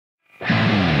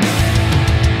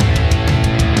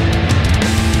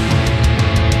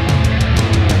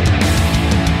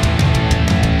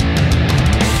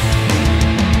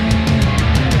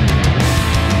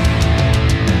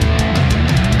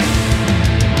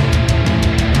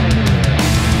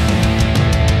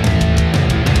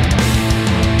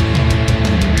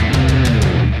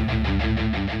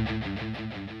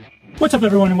What's up,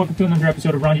 everyone, and welcome to another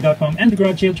episode of RONJIE.COM and the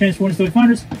Garage Sale Transformers Toy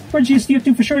Finders.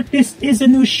 RONJIE for short. This is a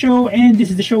new show, and this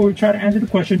is the show where we try to answer the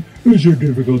question, is it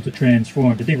difficult to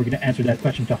transform? Today we're going to answer that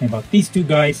question talking about these two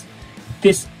guys.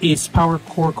 This is Power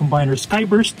Core Combiner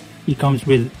Skyburst. He comes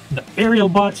with the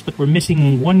Aerialbots, but we're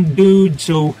missing one dude,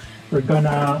 so we're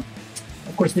gonna...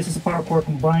 Of course, this is a Power Core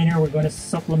Combiner. We're gonna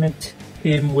supplement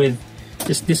him with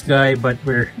just this guy, but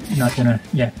we're not gonna...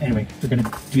 Yeah, anyway, we're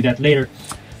gonna do that later.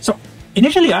 So,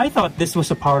 initially I thought this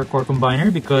was a Power Core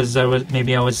Combiner because I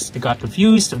got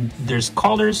confused. There's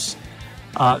collars.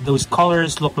 Those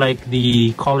collars look like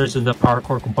the collars of the Power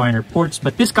Core Combiner ports,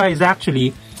 but this guy is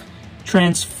actually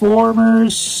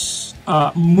Transformers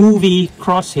movie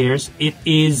Crosshairs. It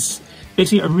is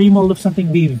basically a remold of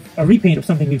something a repaint of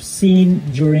something we've seen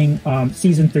during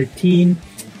season 13.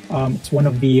 It's one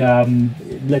of the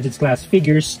Legends class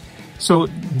figures. So,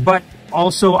 but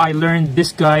also I learned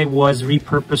this guy was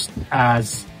repurposed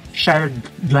as Shattered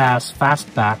Glass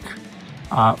Fastback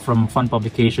from Fun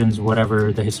Publications,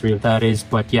 whatever the history of that is.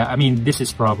 But yeah, I mean, this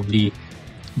is probably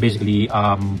basically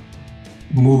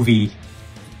movie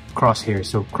Crosshairs.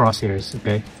 So Crosshairs,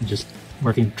 okay, just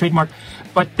working trademark.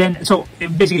 But then, so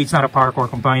basically it's not a Power Core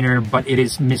Combiner, but it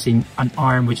is missing an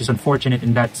arm, which is unfortunate,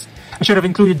 and that's... I should have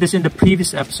included this in the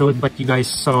previous episode, but you guys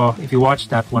saw, if you watched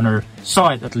that one, or saw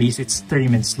it at least, it's 30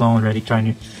 minutes long already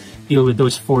trying to deal with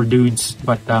those four dudes.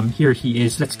 But here he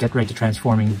is. Let's get right to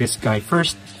transforming this guy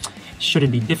first.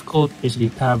 Shouldn't be difficult. Basically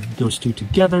have those two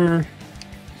together,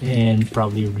 and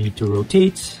probably need to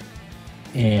rotate.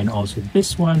 And also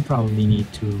this one probably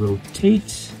need to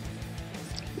rotate,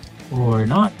 or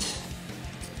not.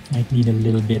 Might need a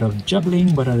little bit of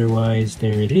juggling, but otherwise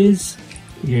there it is.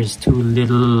 Here's two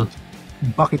little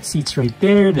bucket seats right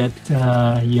there that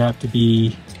you have to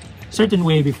be a certain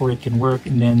way before it can work,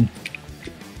 and then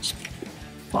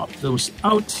pop those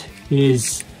out.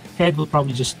 His head will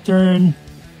probably just turn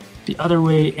the other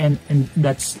way, and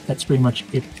that's pretty much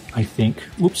it, I think.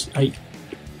 Oops,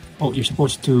 oh, you're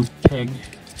supposed to peg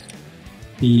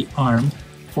the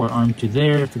forearm to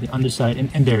there, to the underside,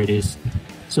 and there it is.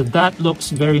 So that looks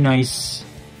very nice.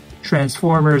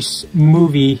 Transformers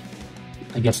movie,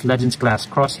 I guess Legends class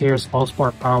Crosshairs,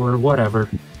 All-Spark Power, whatever.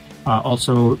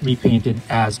 Also repainted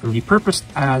as, or repurposed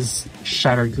as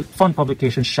Fun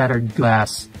Publication Shattered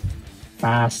Glass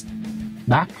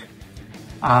Fastback.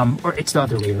 Or it's the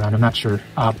other way around, I'm not sure.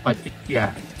 But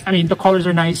yeah, I mean, the colors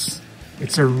are nice.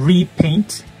 It's a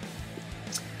repaint.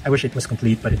 I wish it was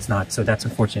complete, but it's not, so that's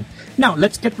unfortunate. Now,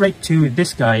 let's get right to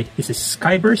this guy. This is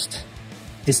Skyburst.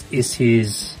 This is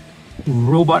his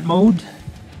robot mode.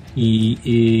 He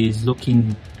is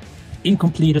looking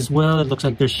incomplete as well. It looks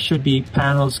like there should be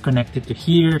panels connected to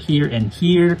here, here, and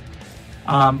here.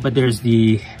 But there's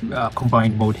the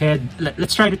combined mode head.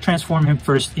 Let's try to transform him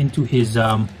first into his...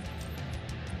 what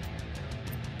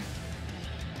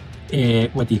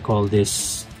do you call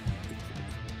this?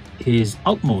 His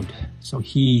alt mode. So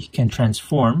he can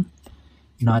transform,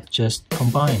 not just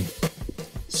combine.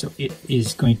 So it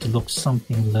is going to look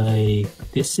something like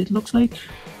this, it looks like,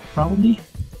 probably.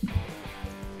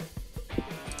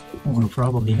 Or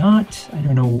probably not. I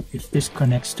don't know if this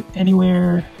connects to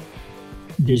anywhere.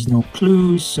 There's no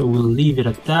clues, so we'll leave it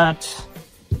at that.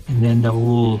 And then the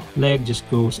whole leg just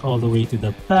goes all the way to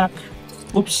the back.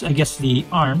 Oops, I guess the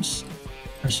arms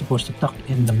are supposed to tuck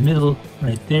in the middle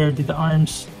right there. Did the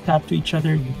arms tap to each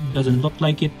other? Doesn't look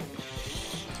like it.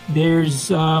 There's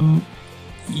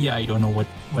yeah, I don't know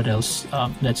what else.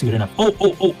 That's good enough.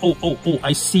 Oh,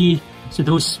 I see. So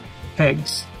those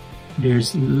pegs,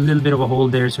 there's a little bit of a hole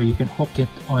there, so you can hook it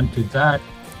onto that.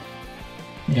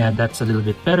 Yeah, that's a little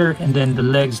bit better. And then the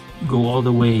legs go all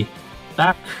the way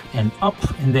back and up,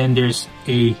 and then there's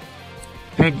a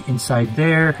peg inside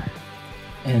there,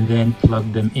 and then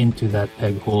plug them into that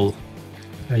peg hole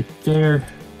right there.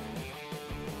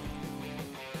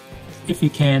 If you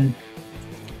can.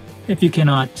 If you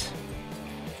cannot,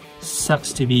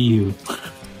 sucks to be you.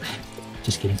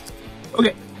 Just kidding.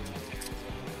 Okay.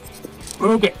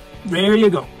 Okay, there you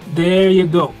go. There you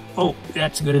go. Oh,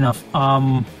 that's good enough.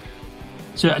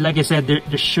 So like I said,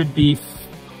 there should be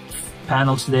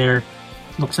panels there.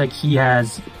 Looks like he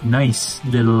has nice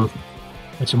little,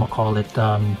 whatchamacallit,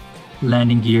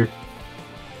 landing gear.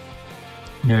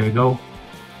 There you go.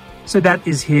 So that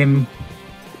is him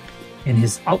in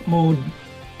his alt mode.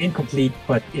 Incomplete,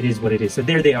 but it is what it is. So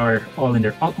there they are, all in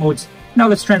their alt modes. Now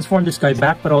let's transform this guy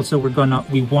back, but also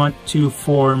we want to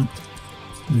form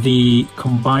the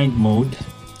combined mode.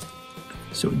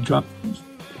 So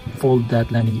fold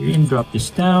that landing gear in, drop this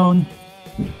down.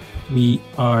 We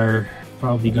are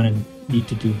probably gonna need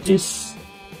to do this.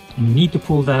 And you need to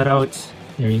pull that out.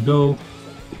 There you go.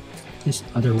 this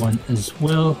other one as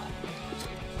well.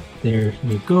 There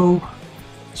you go.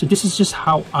 So this is just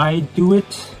how I do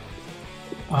it.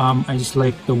 I just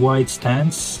like the wide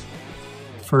stance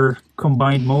for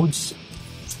combined modes.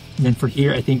 And then for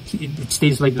here, I think it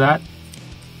stays like that.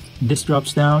 This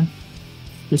drops down.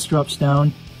 This drops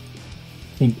down.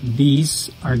 I think these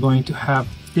are going to have,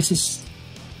 this is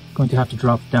going to have to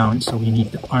drop down, so we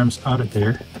need the arms out of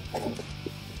there.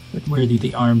 But where do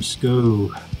the arms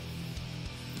go?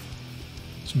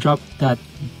 So drop that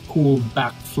whole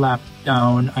back flap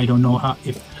down. I don't know how,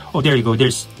 if, oh, there you go.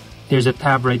 There's a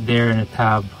tab right there and a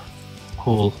tab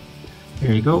hole.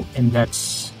 There you go. And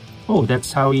that's, oh,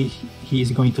 that's how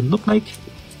he's going to look like.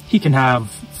 He can have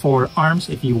 4 arms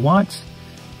if you want.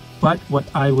 But what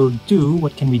I will do,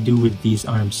 what can we do with these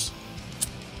arms?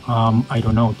 I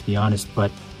don't know, to be honest,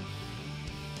 but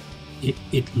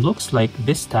it looks like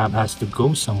this tab has to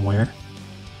go somewhere,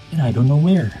 and I don't know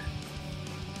where.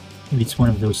 Maybe it's one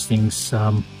of those things,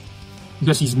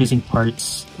 because he's missing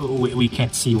parts, we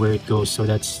can't see where it goes, so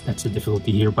that's a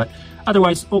difficulty here. But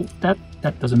otherwise, oh, that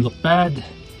doesn't look bad.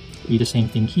 Do the same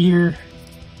thing here.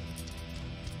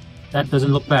 That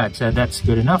doesn't look bad, so that's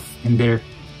good enough. And there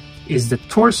is the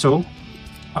torso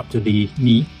up to the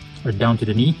knee, or down to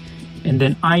the knee. And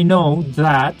then I know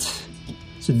that,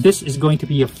 so this is going to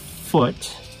be a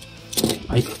foot.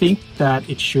 I think that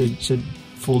it should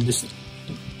fold this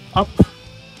up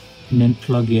and then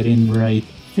plug it in right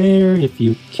there if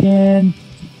you can.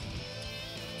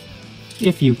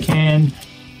 If you can.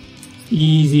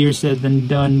 Easier said than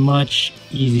done, much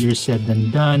easier said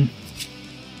than done.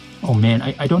 Oh man,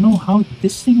 I don't know how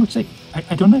this thing looks like.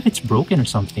 I don't know if it's broken or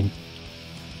something.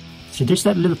 So there's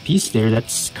that little piece there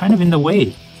that's kind of in the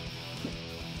way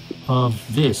of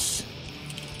this.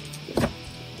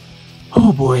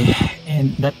 Oh boy,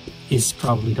 and that is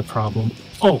probably the problem.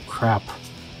 Oh crap.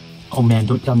 Oh man,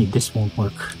 don't tell me this won't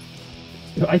work.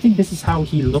 I think this is how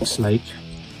he looks like.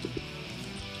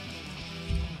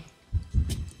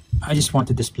 I just want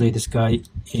to display this guy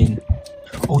in...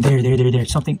 Oh, there.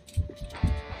 Something...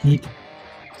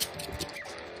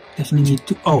 Definitely need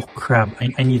to... Oh crap,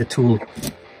 I need a tool.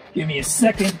 Give me a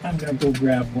second, I'm gonna go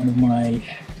grab one of my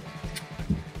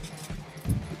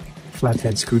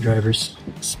flathead screwdrivers,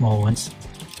 small ones.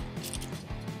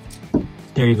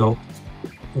 There you go.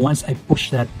 Once I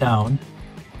push that down,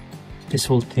 this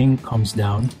whole thing comes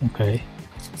down, okay?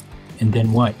 And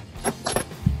then what?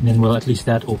 And then, well, at least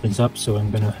that opens up, so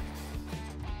I'm gonna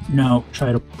now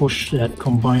try to push that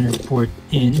combiner port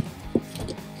in.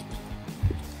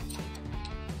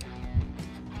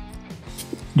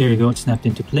 There you go, it snapped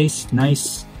into place,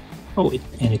 nice. Oh,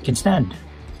 and it can stand.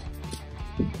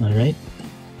 Alright.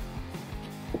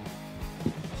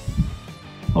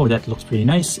 Oh, that looks pretty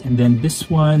nice. And then this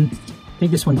one, I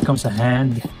think this one becomes a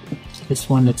hand. This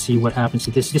one, let's see what happens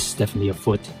to this. This is definitely a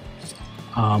foot.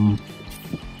 Let's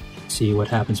see what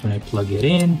happens when I plug it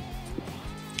in.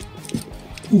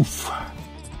 Oof.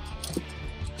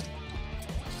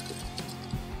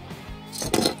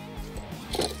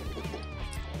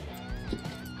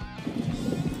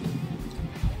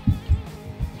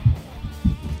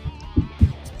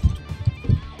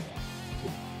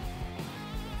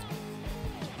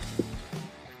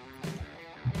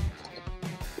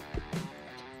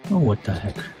 Oh, what the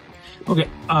heck. Okay,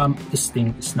 this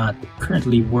thing is not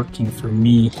currently working for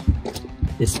me,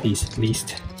 this piece at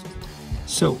least.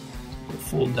 So,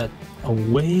 fold that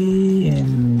away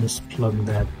and just plug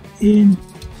that in.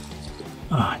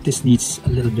 This needs a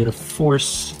little bit of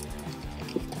force,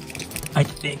 I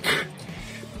think.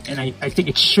 And I think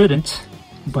it shouldn't,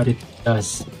 but it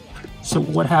does. So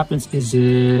what happens is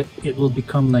it will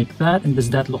become like that. And does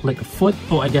that look like a foot?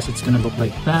 Oh, I guess it's gonna look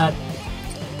like that.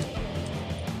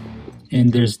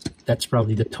 And that's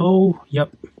probably the toe.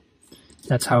 Yep,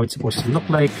 that's how it's supposed to look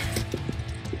like,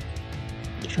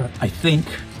 I think.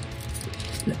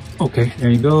 Okay, there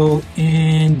you go.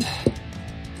 And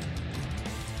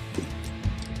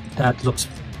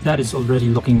that is already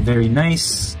looking very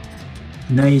nice.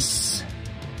 Nice.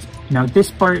 Now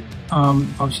this part,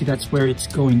 obviously that's where it's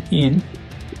going in.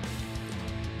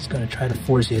 Just gonna try to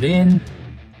force it in.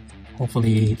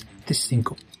 Hopefully this thing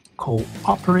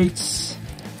cooperates.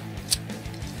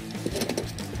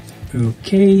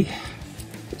 Okay.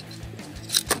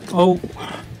 Oh,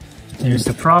 there's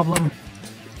the problem.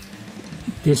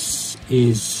 This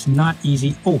is not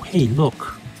easy. Oh, hey,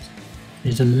 look.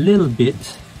 There's a little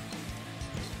bit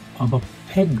of a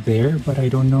peg there, but I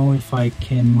don't know if I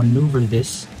can maneuver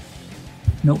this.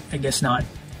 No, I guess not.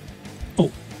 Oh,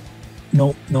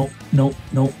 no.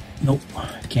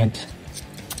 I can't.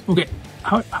 Okay,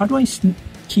 how do I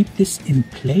keep this in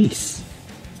place?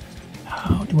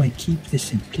 How do I keep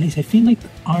this in place? I feel like the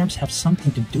arms have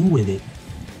something to do with it.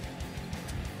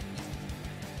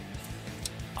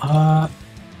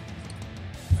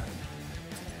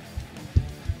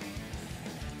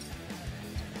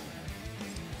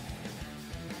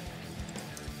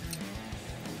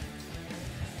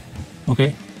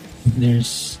 Okay,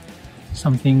 there's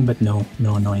something, but no,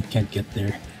 I can't get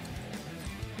there.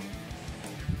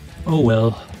 Oh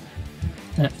well,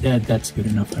 that's good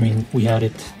enough. I mean, we had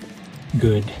it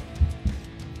good.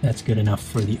 That's good enough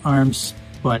for the arms,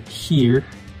 but here,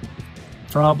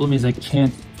 problem is I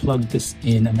can't plug this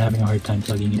in. I'm having a hard time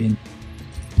plugging it in.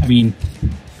 I mean,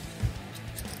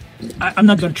 I'm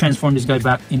not gonna transform this guy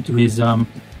back into his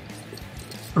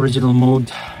original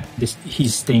mode.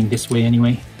 He's staying this way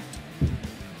anyway.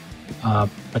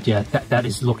 But yeah, that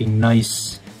is looking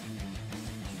nice.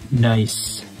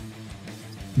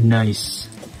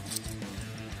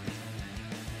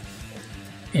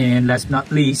 And last but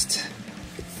not least,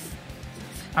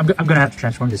 I'm gonna have to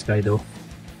transform this guy though,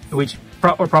 which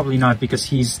or probably not, because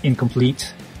he's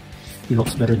incomplete. He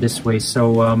looks better this way.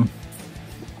 So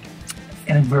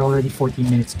and we're already 14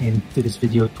 minutes into this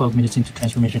video, 12 minutes into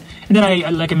transformation. And then I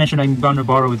like I mentioned, I'm gonna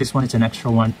borrow this one. It's an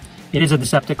extra one. It is a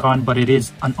Decepticon, but it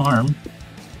is an arm,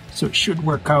 so it should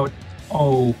work out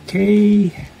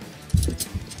okay.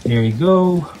 There you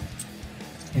go.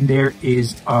 And there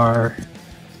is our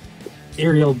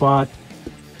Aerialbot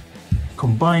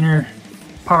combiner,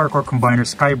 power core combiner,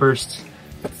 Skyburst.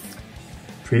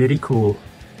 Pretty cool.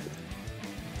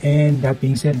 And that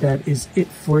being said, that is it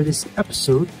for this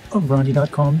episode of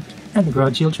RONJIE.COM and the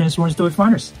Garage Shield Transformers Toy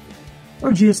Finders,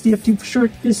 or GSTF2 for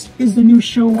short. This is the new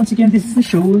show. Once again, this is the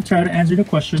show. We'll try to answer the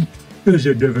question, is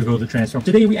it difficult to transform?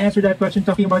 Today we answered that question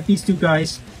talking about these two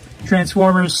guys,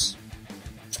 Transformers,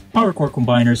 power core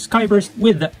combiners, Skyburst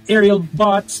with the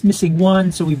Aerialbots, missing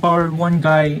one, so we borrowed one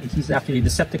guy. He's actually a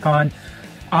Decepticon.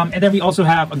 And then we also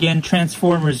have, again,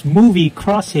 Transformers movie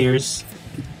Crosshairs,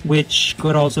 which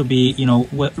could also be, you know,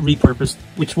 repurposed,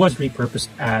 which was repurposed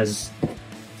as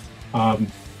Fun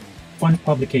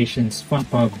Publications, Fun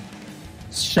Pub,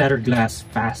 Shattered Glass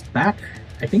Fastback.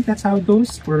 I think that's how it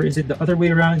goes, or is it the other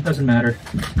way around? It doesn't matter.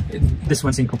 This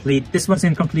one's incomplete. This one's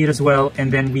incomplete as well.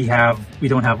 And then we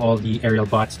don't have all the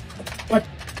Aerialbots, but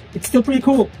it's still pretty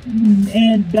cool.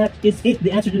 And that is it.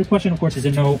 The answer to the question, of course, is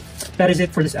a no. That is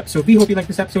it for this episode. We hope you liked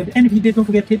this episode. And if you did, don't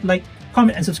forget to hit like,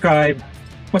 comment, and subscribe.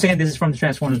 Once again, this is from the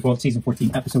Transformers World Season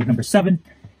 14, Episode number 7.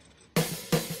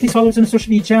 Please follow us on the social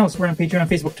media channels. We're on Patreon,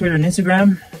 Facebook, Twitter, and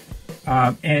Instagram.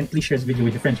 And please share this video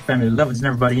with your friends, your family, loved ones, and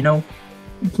everybody you know,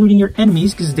 including your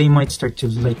enemies, because they might start to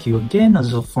like you again,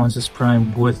 as Alphonsus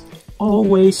Prime would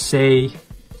always say.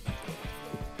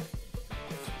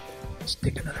 Let's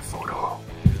take another photo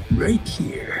right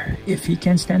here, if he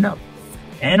can stand up.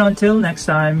 And until next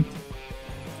time,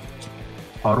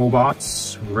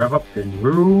 Autobots, rev up and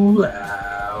roll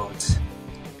out.